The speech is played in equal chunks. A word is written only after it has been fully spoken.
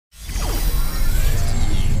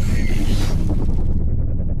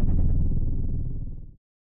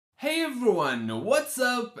everyone, what's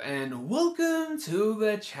up and welcome to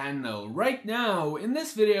the channel. Right now, in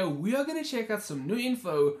this video, we are going to check out some new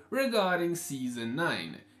info regarding Season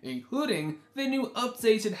 9, including the new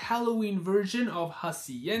updated Halloween version of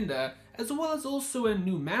Hacienda, as well as also a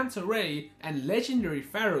new Manta Ray and legendary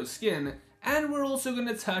Pharaoh skin, and we're also going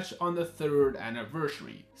to touch on the 3rd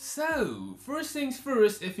anniversary. So, first things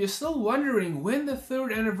first, if you're still wondering when the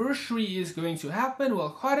 3rd anniversary is going to happen,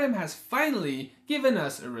 well, codm has finally given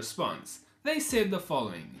us a response. They said the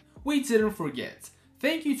following: "We didn't forget.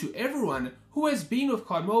 Thank you to everyone who has been with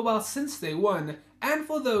COD Mobile since day one, and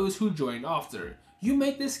for those who joined after. You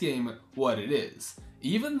make this game what it is.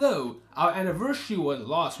 Even though our anniversary was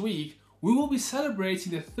last week, we will be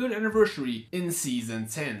celebrating the 3rd anniversary in Season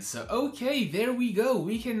 10. So okay, there we go.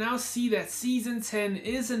 We can now see that Season 10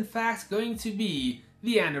 is in fact going to be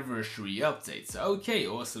the anniversary update. So okay,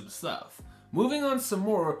 awesome stuff. Moving on some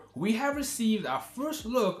more, we have received our first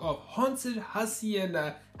look of Haunted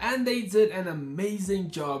Hacienda, and they did an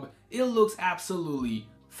amazing job. It looks absolutely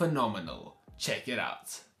phenomenal. Check it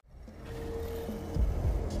out.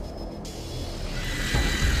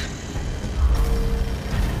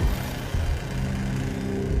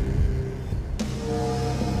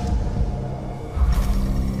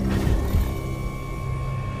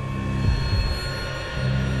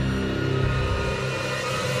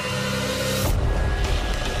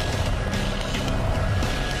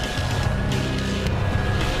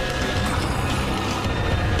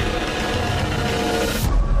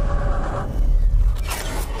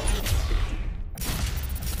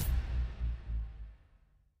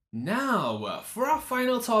 Now, for our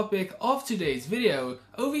final topic of today's video,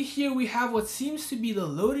 over here we have what seems to be the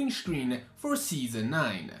loading screen for Season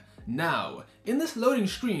 9. Now, in this loading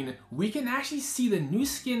screen, we can actually see the new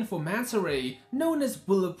skin for Manta Ray, known as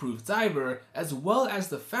Bulletproof Diver, as well as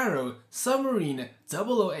the Pharaoh Submarine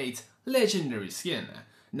 008 Legendary skin.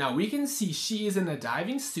 Now we can see she is in a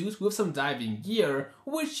diving suit with some diving gear,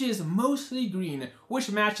 which is mostly green,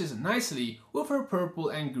 which matches nicely with her purple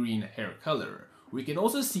and green hair color. We can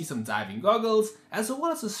also see some diving goggles, as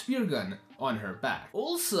well as a spear gun on her back.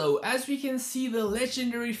 Also, as we can see, the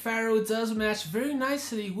legendary Pharaoh does match very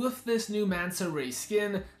nicely with this new Manta Ray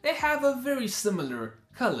skin. They have a very similar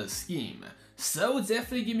color scheme. So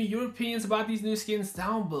definitely give me your opinions about these new skins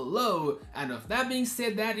down below. And with that being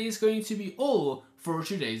said, that is going to be all for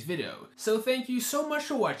today's video. So thank you so much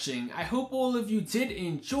for watching. I hope all of you did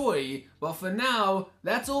enjoy. But for now,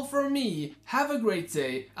 that's all from me. Have a great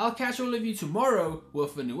day. I'll catch all of you tomorrow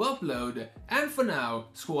with a new upload. And for now,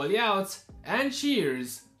 Squally out and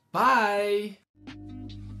cheers. Bye.